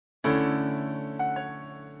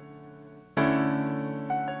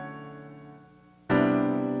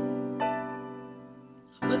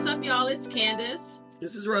What's up, y'all? It's Candace.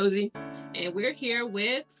 This is Rosie. And we're here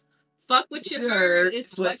with Fuck What You Heard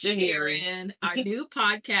is What You're Hearing, our new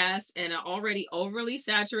podcast in an already overly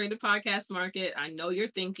saturated podcast market. I know you're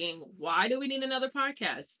thinking, why do we need another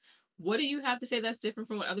podcast? What do you have to say that's different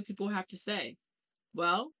from what other people have to say?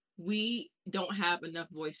 Well, we don't have enough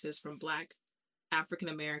voices from Black, African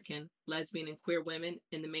American, lesbian, and queer women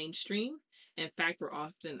in the mainstream. In fact, we're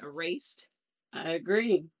often erased. I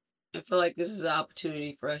agree. I feel like this is an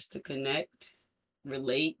opportunity for us to connect,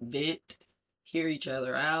 relate, vent, hear each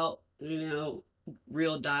other out,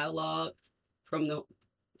 real dialogue from the,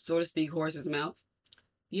 so to speak, horse's mouth.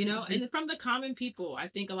 And from the common people. I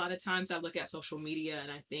think a lot of times I look at social media and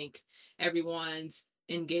I think everyone's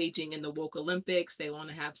engaging in the woke Olympics. They want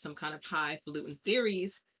to have some kind of highfalutin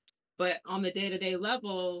theories. But on the day-to-day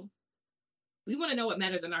level, we want to know what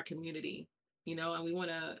matters in our community, and we want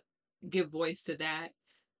to give voice to that.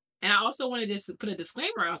 And I also want to just put a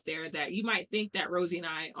disclaimer out there that you might think that Rosie and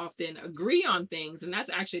I often agree on things, and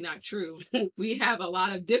that's actually not true. We have a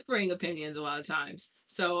lot of differing opinions a lot of times.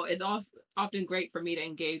 So it's often great for me to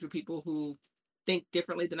engage with people who think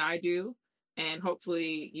differently than I do. And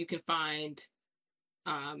hopefully you can find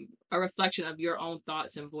a reflection of your own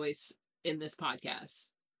thoughts and voice in this podcast.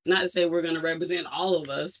 Not to say we're going to represent all of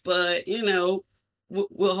us, but,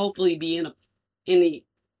 we'll hopefully be in the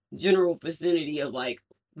general vicinity of like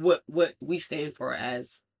what we stand for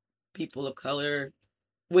as people of color,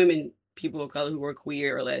 people of color who are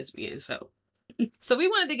queer or lesbian. So we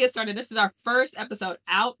wanted to get started. This is our first episode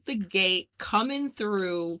out the gate, coming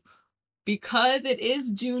through because it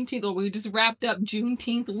is Juneteenth, or we just wrapped up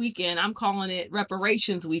Juneteenth weekend. I'm calling it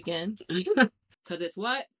reparations weekend because it's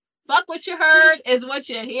what? Fuck what you heard is what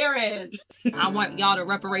you're hearing. I want y'all to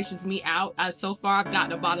reparations me out. So far, I've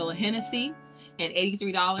gotten a bottle of Hennessy and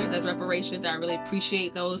 $83 as reparations. I really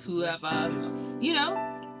appreciate those who have,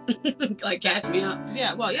 like catch me up.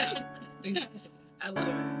 Yeah, well, yeah. I love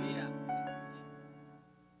it. Yeah.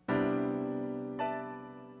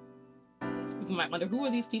 People might wonder, who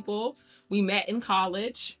are these people? We met in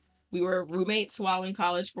college. We were roommates while in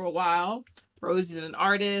college for a while. Rosie's an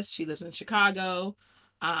artist. She lives in Chicago.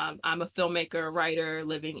 I'm a filmmaker, writer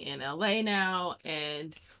living in LA now,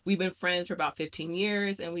 and we've been friends for about 15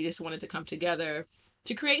 years, and we just wanted to come together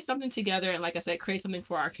to create something together, and like I said, create something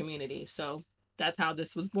for our community. So that's how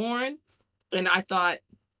this was born. And I thought,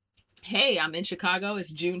 hey, I'm in Chicago.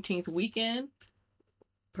 It's Juneteenth weekend.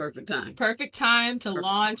 Perfect time to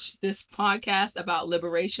launch this podcast about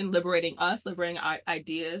liberation, liberating us, liberating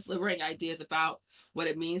ideas about what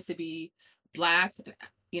it means to be Black,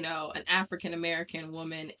 an African American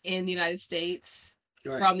woman in the United States,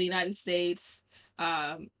 right, from the United States,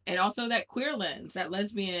 and also that queer lens, that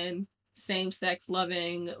lesbian, same-sex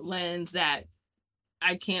loving lens that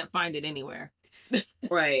I can't find it anywhere.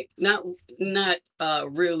 Right. Not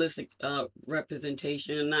realistic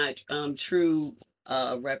representation, not true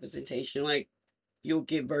representation. Like, you'll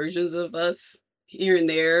get versions of us here and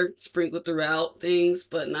there sprinkled throughout things,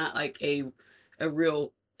 but not like a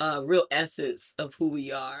real essence of who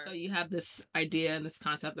we are. So you have this idea and this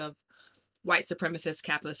concept of white supremacist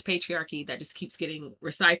capitalist patriarchy that just keeps getting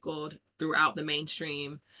recycled throughout the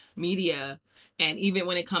mainstream media. And even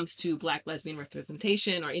when it comes to Black lesbian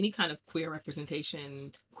representation or any kind of queer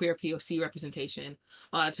representation, queer POC representation,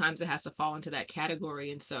 a lot of times it has to fall into that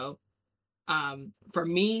category. And so for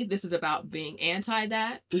me, this is about being anti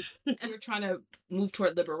that. And we're trying to move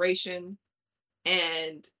toward liberation.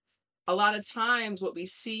 And a lot of times what we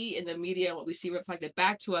see in the media and what we see reflected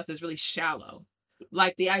back to us is really shallow.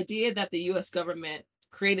 Like the idea that the U.S. government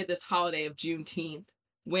created this holiday of Juneteenth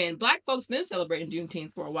when Black folks been celebrating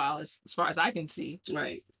Juneteenth for a while, as far as I can see.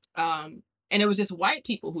 Right. And it was just white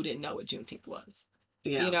people who didn't know what Juneteenth was.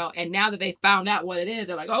 Yeah. And now that they found out what it is,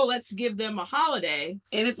 they're like, oh, let's give them a holiday.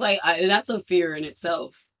 And it's like, that's a fear in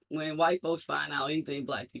itself. When white folks find out anything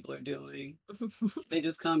Black people are doing, they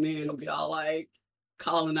just come in and be all like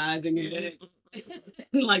colonizing it.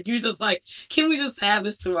 Like, you're just like, can we just have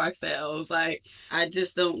this to ourselves? Like, I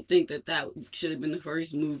just don't think that should have been the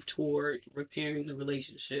first move toward repairing the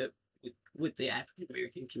relationship with the African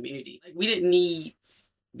American community. Like, we didn't need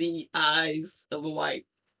the eyes of a white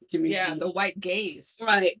community. Yeah, the white gaze.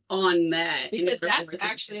 Right, on that. Because that's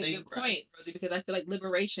actually a good point, Rosie, because I feel like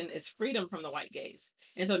liberation is freedom from the white gaze.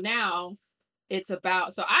 And so now it's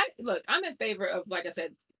about, I'm in favor of, like I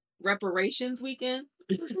said, reparations weekend.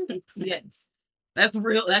 Yes. That's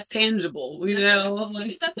real. That's tangible. Like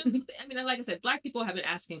I mean, like I said, Black people have been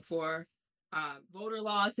asking for voter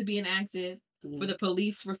laws to be enacted. for the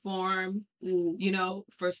police reform, you know,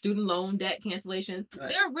 for student loan debt cancellation. Right.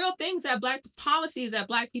 There are real things that policies that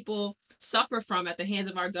Black people suffer from at the hands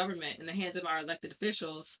of our government and the hands of our elected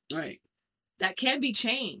officials. Right. That can be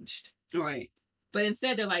changed. Right. But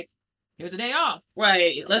instead they're like, here's a day off.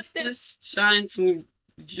 Right. Let's just shine some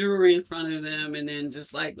jewelry in front of them and then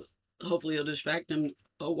just like hopefully it'll distract them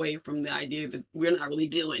away from the idea that we're not really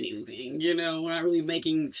doing anything. You know, we're not really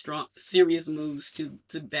making serious moves to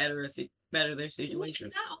better their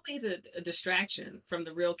situation. Not only is it a distraction from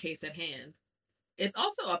the real case at hand, it's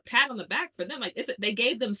also a pat on the back for them. Like they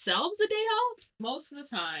gave themselves the day off. Most of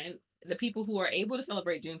the time, the people who are able to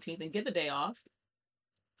celebrate Juneteenth and get the day off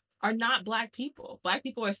are not Black people. Black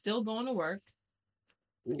people are still going to work.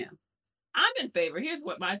 Yeah. I'm in favor. Here's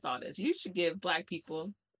what my thought is. You should give Black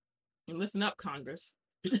people, and listen up, Congress.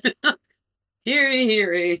 Hear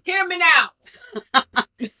me now. I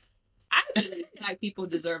think Black people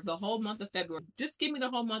deserve the whole month of February. Just give me the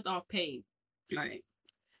whole month off paid. Right.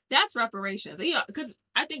 That's reparations. You know, because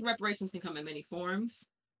I think reparations can come in many forms.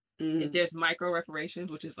 Mm-hmm. There's micro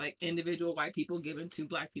reparations, which is like individual white people giving to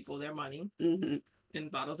Black people their money in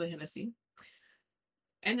bottles of Hennessy.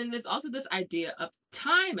 And then there's also this idea of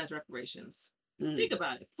time as reparations. Think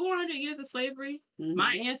about it. 400 years of slavery.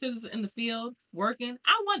 My ancestors in the field working.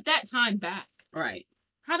 I want that time back. Right.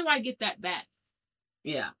 How do I get that back?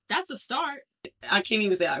 Yeah. That's a start. I can't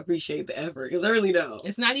even say I appreciate the effort because I really don't.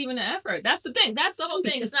 It's not even an effort. That's the thing. That's the whole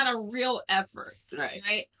thing. It's not a real effort.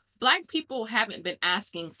 Right. Black people haven't been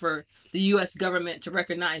asking for the U.S. government to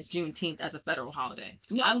recognize Juneteenth as a federal holiday.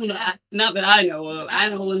 Not that I know of. I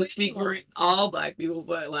don't want to speak for all Black people,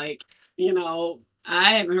 but like, you know,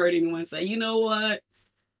 I haven't heard anyone say, you know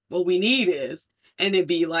what we need is, and it'd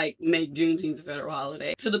be like, make Juneteenth a federal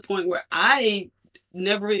holiday. To the point where I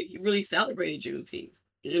never really celebrated Juneteenth.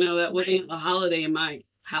 You know, that wasn't a holiday in my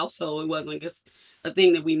household. It wasn't just a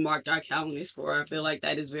thing that we marked our calendars for. I feel like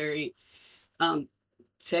that is very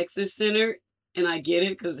Texas centered, and I get it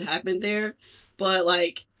because it happened there. But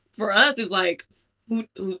like for us, it's like who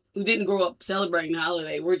didn't grow up celebrating the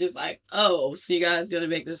holiday. We're just like, oh, so you guys gonna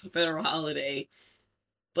make this a federal holiday,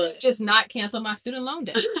 but just not cancel my student loan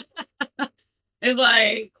debt. It's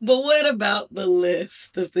like, but what about the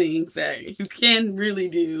list of things that you can really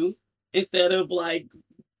do instead of like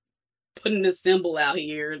putting a symbol out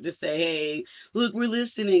here to say, hey, look, we're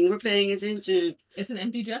listening, we're paying attention. It's an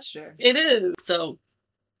empty gesture. It is. So,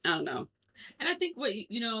 I don't know. And I think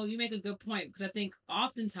you make a good point because I think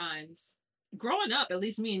oftentimes growing up, at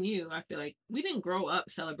least me and you, I feel like we didn't grow up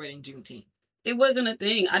celebrating Juneteenth. It wasn't a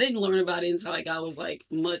thing. I didn't learn about it until like I was like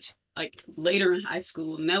much like later in high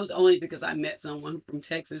school. And that was only because I met someone from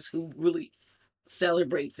Texas who really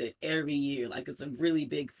celebrates it every year. Like it's a really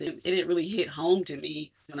big thing. It didn't really hit home to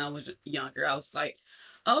me when I was younger. I was like,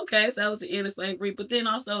 okay, so that was the end of slavery. But then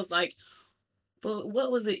also it's like, but what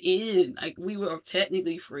was it in? Like we were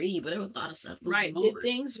technically free, but there was a lot of stuff going on. Did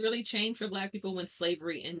things really change for Black people when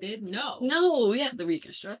slavery ended? No, we had the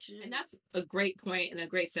Reconstruction. And that's a great point and a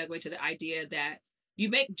great segue to the idea that you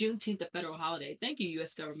make Juneteenth a federal holiday. Thank you,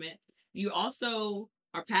 U.S. government. You also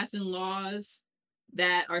are passing laws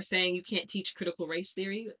that are saying you can't teach critical race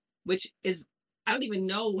theory, which is, I don't even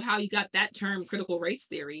know how you got that term critical race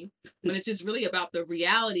theory, but it's just really about the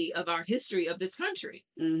reality of our history of this country.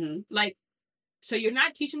 Like, so you're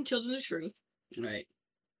not teaching children the truth. Right.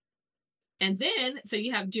 And then, so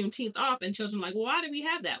you have Juneteenth off and children are like, well, why do we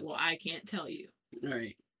have that? Well, I can't tell you.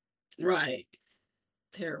 Right. Right.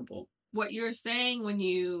 Terrible. What you're saying when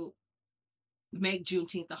you make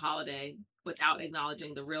Juneteenth a holiday without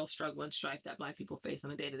acknowledging the real struggle and strife that Black people face on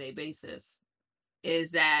a day-to-day basis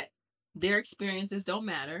is that their experiences don't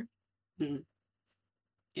matter.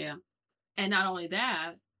 Yeah. And not only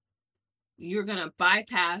that, you're going to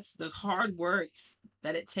bypass the hard work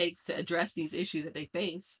that it takes to address these issues that they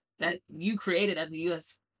face, that you created as a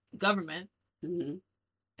U.S. government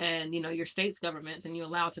and, your state's governments, and you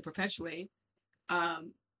allow it to perpetuate.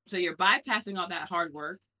 So you're bypassing all that hard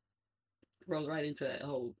work. Rolls right into that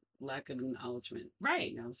whole lack of acknowledgement.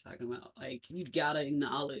 Right. I was talking about, like, you gotta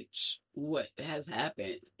acknowledge what has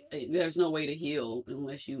happened. There's no way to heal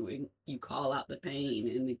unless you call out the pain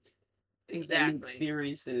and the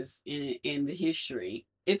experiences in the history.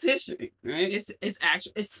 It's history, right?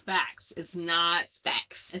 It's facts. It's not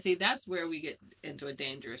facts. And see, that's where we get into a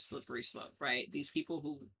dangerous slippery slope, right? These people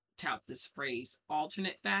who tout this phrase,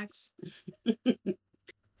 alternate facts.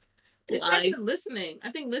 It's actually listening.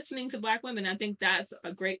 I think listening to Black women, I think that's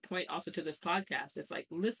a great point also to this podcast. It's like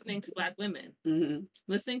listening to Black women,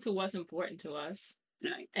 listening to what's important to us,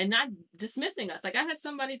 and not dismissing us. Like I had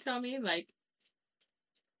somebody tell me, like,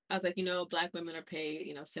 I was like, black women are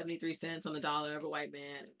paid, 73 cents on the dollar of a white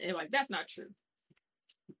man. And they're like, that's not true.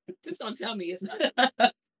 Just gonna tell me it's not.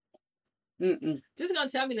 Just gonna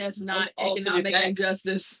tell me that's not economic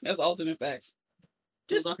injustice. That's alternate facts.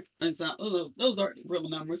 Those aren't real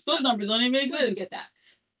numbers. Those numbers don't even exist. Get that.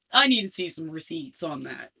 I need to see some receipts on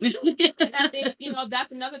that. And I think,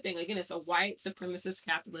 that's another thing. Again, it's a white supremacist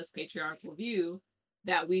capitalist patriarchal view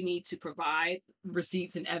that we need to provide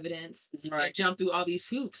receipts and evidence and jump through all these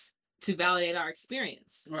hoops to validate our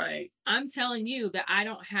experience. Right. I'm telling you that I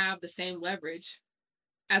don't have the same leverage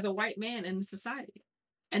as a white man in society.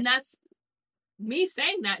 And that's me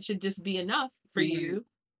saying that should just be enough for you.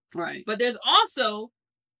 Right. But there's also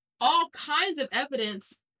all kinds of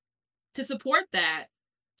evidence to support that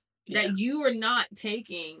you are not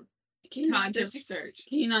taking time to research.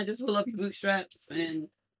 Can you not just pull up your bootstraps and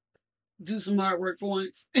do some hard work for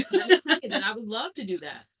once? Let me tell you that I would love to do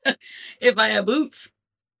that. If I had boots.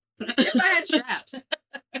 If I had straps.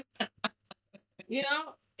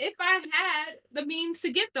 If I had the means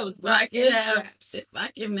to get those boots straps. If I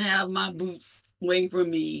can have my boots waiting for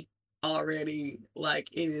me already, like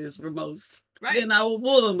it is for most, then I will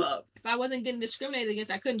pull them up. If I wasn't getting discriminated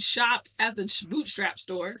against, I couldn't shop at the bootstrap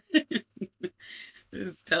store.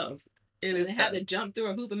 It's tough. It is. They had to jump through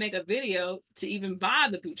a hoop and make a video to even buy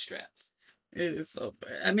the bootstraps. It is so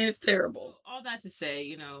bad. I mean, it's terrible. All that to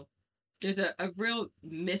say, there's a real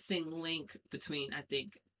missing link between, I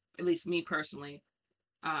think, at least me personally,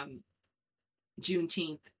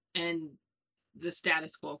 Juneteenth and the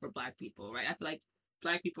status quo for Black people, right? I feel like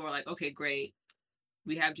Black people are like, okay, great,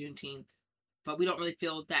 we have Juneteenth, but we don't really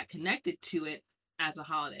feel that connected to it as a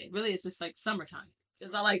holiday. Really, it's just like summertime.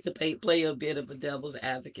 Because I like to play a bit of a devil's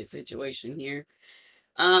advocate situation here.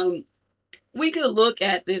 We could look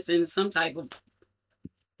at this in some type of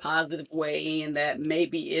positive way, in that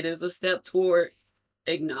maybe it is a step toward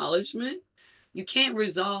acknowledgement. You can't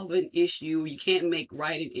resolve an issue, you can't make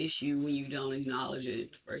right an issue when you don't acknowledge it in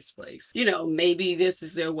the first place. Maybe this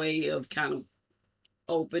is their way of kind of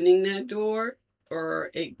opening that door,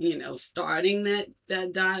 or starting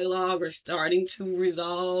that dialogue, or starting to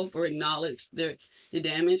resolve or acknowledge the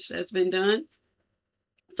damage that's been done.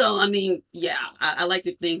 So I mean, I like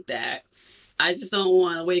to think that. I just don't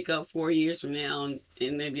want to wake up 4 years from now and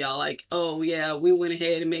they be all like, oh yeah, we went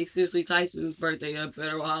ahead and made Cicely Tyson's birthday a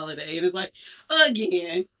federal holiday. And it's like,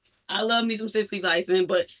 again, I love me some Cicely Tyson,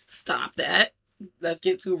 but stop that. Let's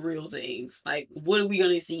get to real things. Like, what are we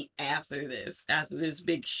going to see after this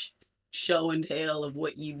big show and tell of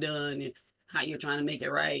what you've done and how you're trying to make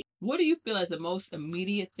it right? What do you feel is the most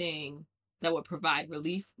immediate thing that would provide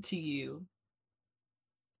relief to you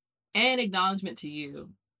and acknowledgement to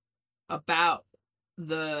you about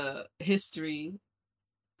the history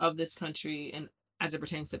of this country and as it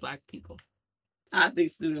pertains to Black people? I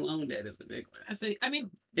think student loan debt is a big one.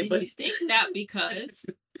 Do you think that because,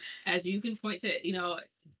 as you can point to,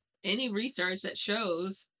 any research that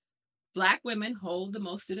shows Black women hold the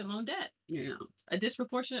most student loan debt? Yeah. A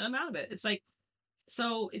disproportionate amount of it. It's like,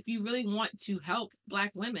 so if you really want to help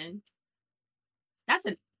Black women, that's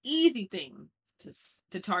an easy thing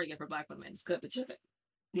to target for Black women. Just cut the check.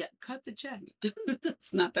 Yeah, cut the check.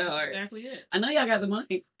 It's not that hard. Exactly it. I know y'all got the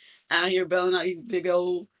money out here bailing out these big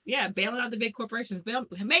old... Yeah, bailing out the big corporations.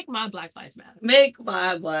 Make my Black life matter. Make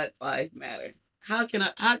my Black life matter. How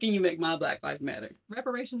can you make my Black life matter?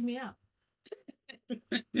 Reparations me out.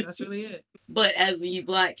 That's really it. But as the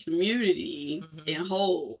Black community in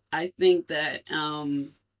whole, I think that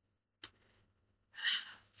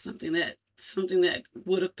something that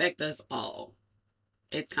would affect us all.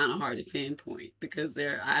 It's kind of hard to pinpoint because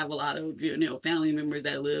I have a lot of family members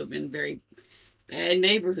that live in very bad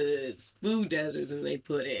neighborhoods, food deserts as they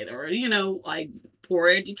put it, or like poor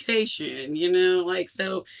education,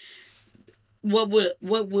 so what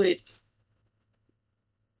would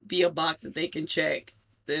be a box that they can check?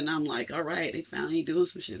 Then I'm like, all right, they finally doing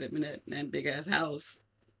some shit up in that big ass house.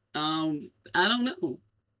 I don't know.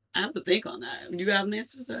 I have to think on that. Do you have an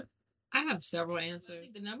answer to that? I have several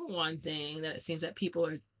answers. The number one thing that it seems that people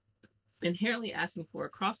are inherently asking for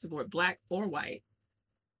across the board, Black or white,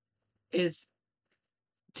 is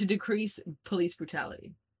to decrease police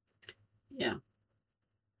brutality. Yeah.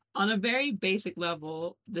 On a very basic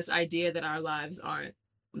level, this idea that our lives aren't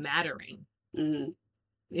mattering. Mm-hmm.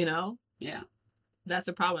 Yeah. That's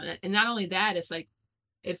a problem. And not only that,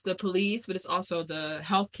 it's the police, but it's also the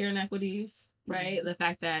healthcare inequities, right? Mm-hmm. The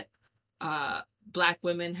fact that Black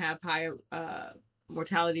women have higher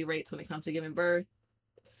mortality rates when it comes to giving birth.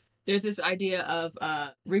 There's this idea of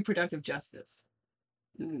reproductive justice,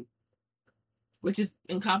 which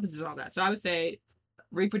encompasses all that. So I would say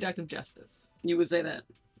reproductive justice. You would say that?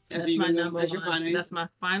 That's So my number that's your one. final answer? That's my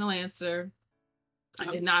final answer. I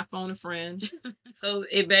did not phone a friend. So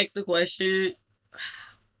it begs the question,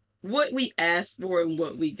 what we asked for and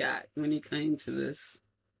what we got when it came to this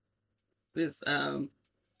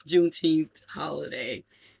Juneteenth holiday.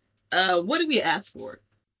 What did we ask for?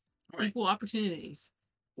 Equal opportunities.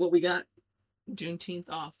 What we got? Juneteenth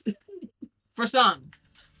off. For some.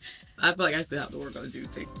 I feel like I still have to work on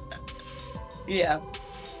Juneteenth. Yeah.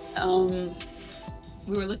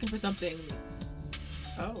 We were looking for something.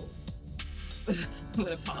 Oh. I'm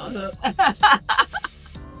gonna pause.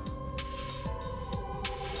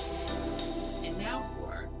 And now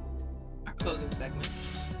for our closing segment.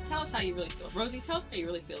 Tell us how you really feel. Rosie, tell us how you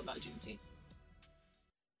really feel about Juneteenth.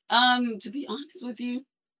 To be honest with you,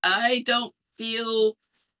 I don't feel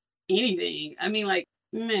anything. I mean, like,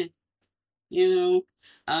 meh. You know,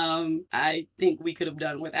 I think we could have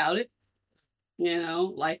done without it. You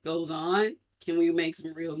know, life goes on. Can we make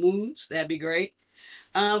some real moves? That'd be great.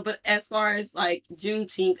 But as far as like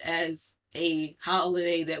Juneteenth as a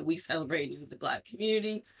holiday that we celebrate in the Black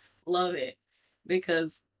community, love it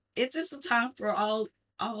because it's just a time for all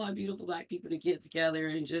our beautiful Black people to get together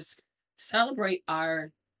and just celebrate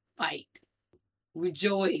our fight,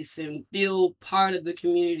 rejoice, and feel part of the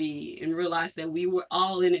community, and realize that we were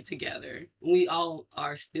all in it together. We all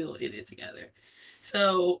are still in it together.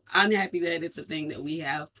 So I'm happy that it's a thing that we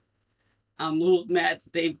have. I'm a little mad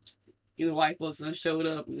that they've the white folks done showed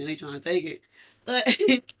up and they trying to take it. But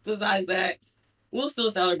besides that, we'll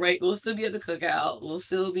still celebrate. We'll still be at the cookout. We'll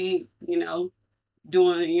still be,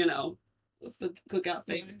 doing, what's the cookout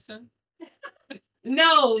thing?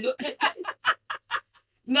 No.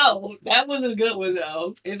 No, that was a good one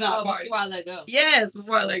though. It's not a party. Before I let go. Yes,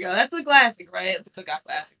 before I let go. That's a classic, right? It's a cookout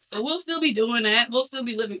classic. So we'll still be doing that. We'll still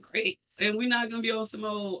be living great. And we're not gonna be on some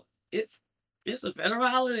old it's a federal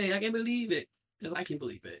holiday. I can't believe it. Because I can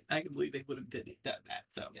believe it. I can believe they would have done that.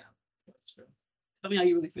 So yeah, that's true. Tell me how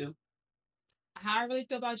you really feel. How I really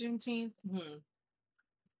feel about Juneteenth?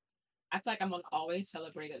 I feel like I'm gonna always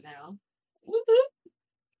celebrate it now. Woo-hoo.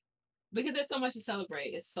 Because there's so much to celebrate.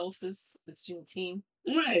 It's solstice, it's Juneteenth.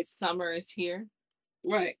 Right. Summer is here.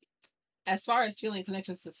 Right. As far as feeling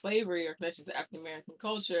connections to slavery or connections to African American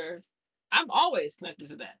culture, I'm always connected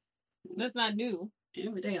to that. That's not new.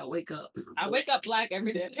 Every day I wake up. I wake up Black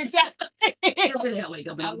every day. Exactly. Every day I wake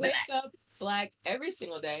up. I wake up Black every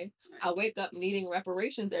single day. I wake up needing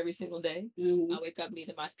reparations every single day. Mm-hmm. I wake up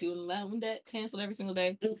needing my student loan debt canceled every single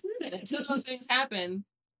day. Mm-hmm. And until those things happen,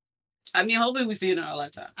 I mean, hopefully we see it in our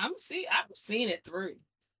lifetime. I'm seeing it through.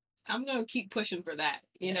 I'm gonna keep pushing for that.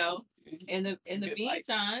 You know. In the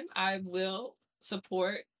meantime, I will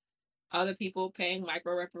support other people paying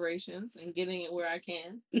micro reparations and getting it where I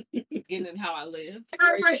can, getting it how I live.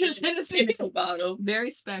 Reparations Hennessy bottle. Very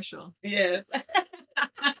special. Yes.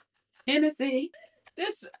 Hennessy.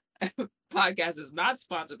 This podcast is not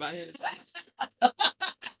sponsored by Hennessy.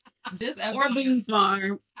 This or Boone's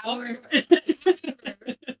Farm. However,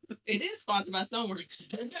 it is sponsored by Stoneworks.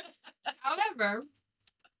 However,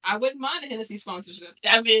 I wouldn't mind a Hennessy sponsorship.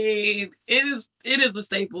 I mean, it is a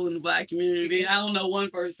staple in the Black community. I don't know one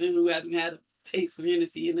person who hasn't had a taste of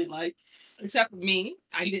Hennessy in their life. Except for me.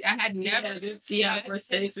 I had never see our first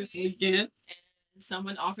taste this weekend. And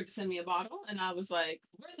someone offered to send me a bottle, and I was like,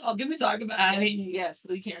 first of all, can we talk about yes,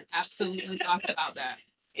 we can absolutely talk about that.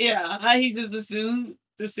 Yeah, how he just assumed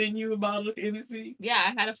to send you a bottle of Hennessy. Yeah,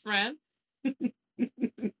 I had a friend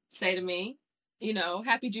say to me,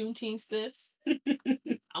 happy Juneteenth, sis.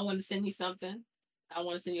 I want to send you something. I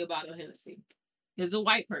want to send you a bottle of Hennessy. He's a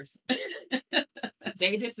white person.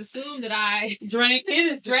 They just assumed that I drank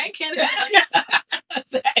Hennessy.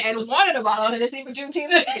 And wanted a bottle of Hennessy for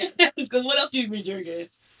Juneteenth. Because what else you been drinking?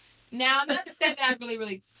 Now, not to say that I really,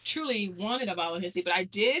 really, truly wanted a bottle of Hennessy, but I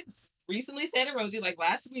did recently say to Rosie, like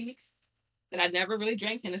last week, that I never really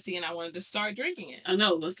drank Hennessy and I wanted to start drinking it. I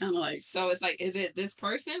know, it was kind of like... So it's like, is it this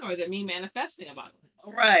person or is it me manifesting a bottle of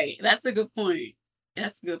Hennessy? Right. That's a good point.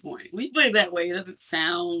 We put it that way. It doesn't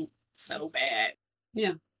sound so bad.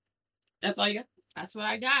 Yeah. That's all you got? That's what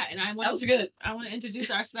I got. And I want to introduce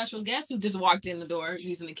our special guest who just walked in the door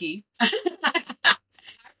using the key. Good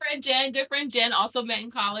friend Jen, also met in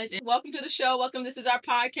college. And welcome to the show. Welcome. This is our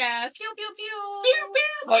podcast. Pew, pew, pew. Pew,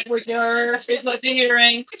 pew. What you're hearing. What you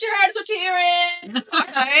heard is what you're hearing. All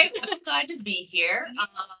right. I'm glad to be here.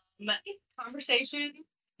 Conversation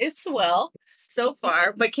is swell so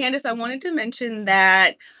far. But Candace, I wanted to mention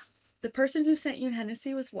that the person who sent you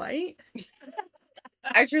Hennessy was white.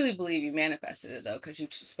 I truly believe you manifested it, though, because you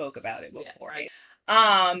spoke about it before. Yeah, right.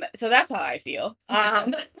 So that's how I feel.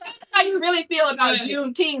 That's how you really feel about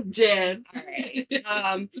Juneteenth, Jen. All right.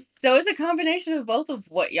 So it's a combination of both of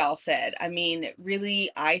what y'all said. I mean,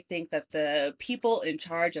 really, I think that the people in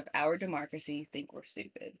charge of our democracy think we're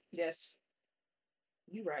stupid. Yes.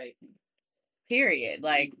 You're right. Period.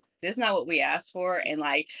 Like, this is not what we asked for. And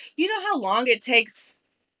like, you know how long it takes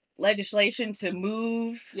legislation to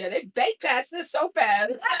move? Yeah, they passed this so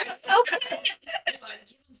fast.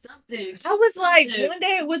 Something. I was like, one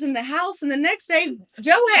day it was in the house, and the next day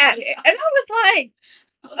Joe had it, and I was like,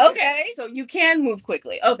 okay, so you can move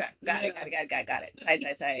quickly. Okay, got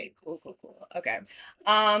it. Tight. Cool. Okay,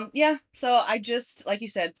 yeah. So I just, like you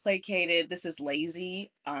said, placated. This is lazy.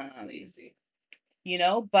 Lazy. You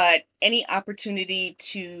know, but any opportunity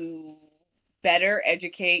to better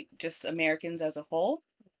educate just Americans as a whole,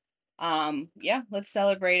 yeah, let's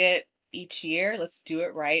celebrate it each year. Let's do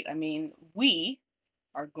it right. I mean, we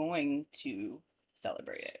are going to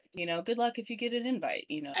celebrate it. You know, good luck if you get an invite,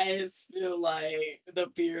 you know. I just feel like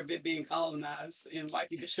the fear of it being colonized and white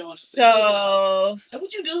people showing. So,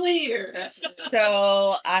 what you do here?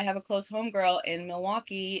 So I have a close homegirl in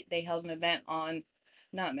Milwaukee. They held an event on,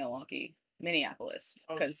 not Milwaukee, Minneapolis,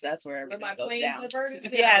 because that's where everything goes down.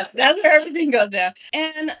 Yeah, that's where everything goes down.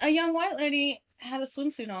 And a young white lady had a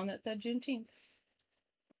swimsuit on that said Juneteenth.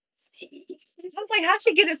 I was like, how'd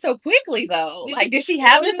she get it so quickly, though? Like, did she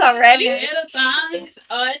have this already? Ahead of time. It's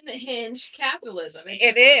unhinged capitalism.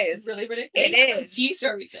 It is. Really ridiculous. It is.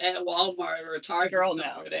 T-shirts at Walmart or Target. Girl, no.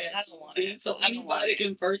 I don't want it. So anybody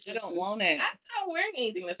can purchase. I don't want it. I'm not wearing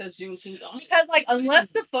anything that says Juneteenth on it. Because, like, unless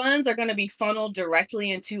the funds are going to be funneled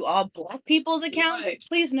directly into all Black people's accounts, Right.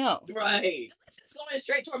 Please no. Right. It's going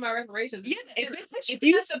straight toward my reparations. Yeah, if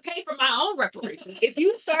you have to pay for my own reparations. If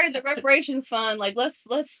you started the reparations fund, like let's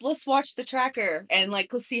watch the tracker and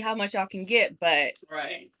like let's see how much y'all can get. But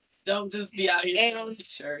right, don't just be out here and with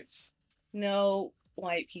t-shirts. No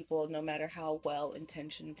white people, no matter how well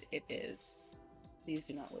intentioned it is, please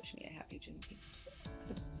do not wish me a happy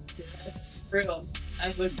Juneteenth. That's real.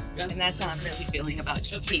 And that's how I'm really feeling about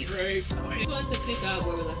Juneteenth. Great. I just wanted to pick up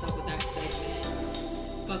where we left off with our segment.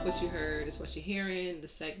 Fuck what you heard is what you're hearing. The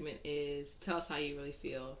segment is tell us how you really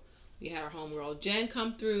feel. We had our homegirl Jen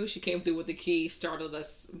come through. She came through with the key, startled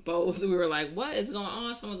us both. We were like, what is going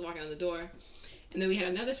on? Someone's walking on the door. And then we had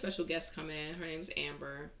another special guest come in. Her name's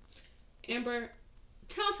Amber. Amber,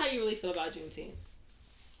 tell us how you really feel about Juneteenth.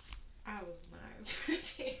 I was not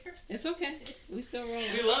prepared. It's okay. We still rolling.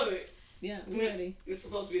 We love it. Yeah, we're ready. It's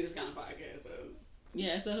supposed to be this kind of podcast, so.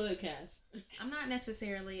 Yeah, it's a hood cast. I'm not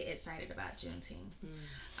necessarily excited about Juneteenth.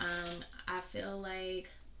 I feel like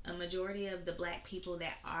a majority of the Black people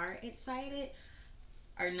that are excited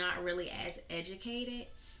are not really as educated.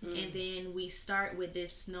 And then we start with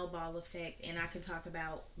this snowball effect, and I can talk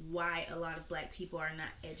about why a lot of Black people are not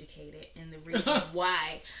educated and the reason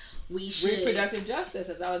why we should. Reproductive justice,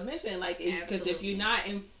 as I was mentioning, like because if you're not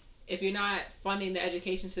funding the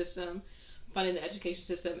education system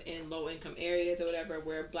in low income areas or whatever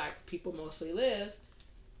where Black people mostly live,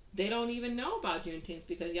 they don't even know about Juneteenth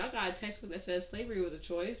because y'all got a textbook that says slavery was a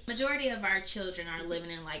choice. Majority of our children are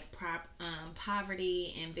living in like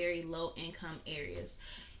poverty and very low income areas.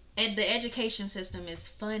 And the education system is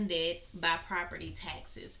funded by property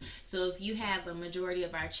taxes. So if you have a majority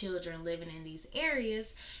of our children living in these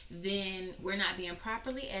areas, then we're not being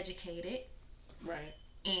properly educated. Right.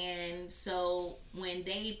 And so when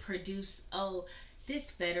they produce,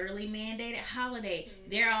 this federally mandated holiday,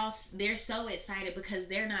 they're so excited because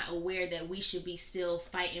they're not aware that we should be still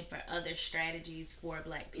fighting for other strategies for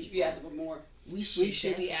Black people. We should be asking for more. We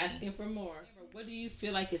should be asking for more. What do you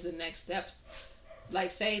feel like is the next steps?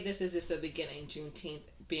 Like, say this is just the beginning, Juneteenth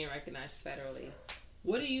being recognized federally.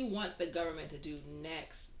 What do you want the government to do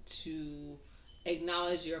next to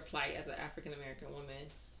acknowledge your plight as an African American woman,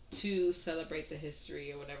 to celebrate the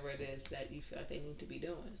history or whatever it is that you feel like they need to be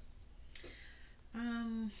doing?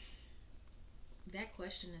 That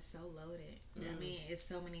question is so loaded. I mean, it's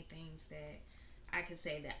so many things that I could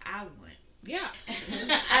say that I want. Yeah.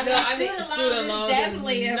 I mean, student loans is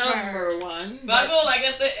definitely number one. But I feel like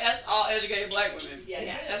that's all educated Black women.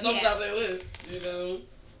 Yeah. That's on top of their list, you know.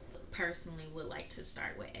 Personally would like to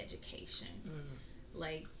start with education.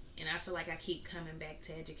 Like, and I feel like I keep coming back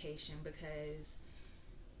to education because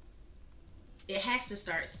it has to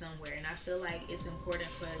start somewhere, and I feel like it's important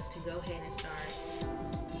for us to go ahead and start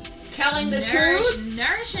telling the truth,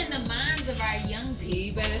 nourishing the minds of our young people.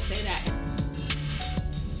 You better say that.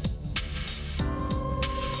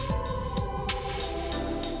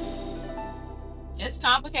 It's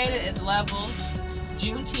complicated. It's levels.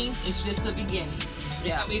 Juneteenth is just the beginning.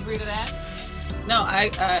 Yeah. Can we agree to that? No,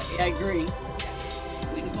 I agree.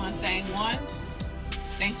 we just want to say, one,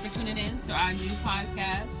 thanks for tuning in to our new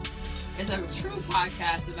podcast. It's a true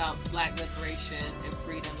podcast about Black liberation and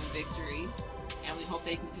freedom and victory. And we hope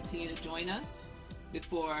they can continue to join us.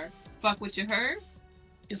 Before fuck what you heard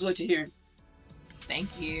is what you hear.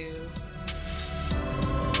 Thank you.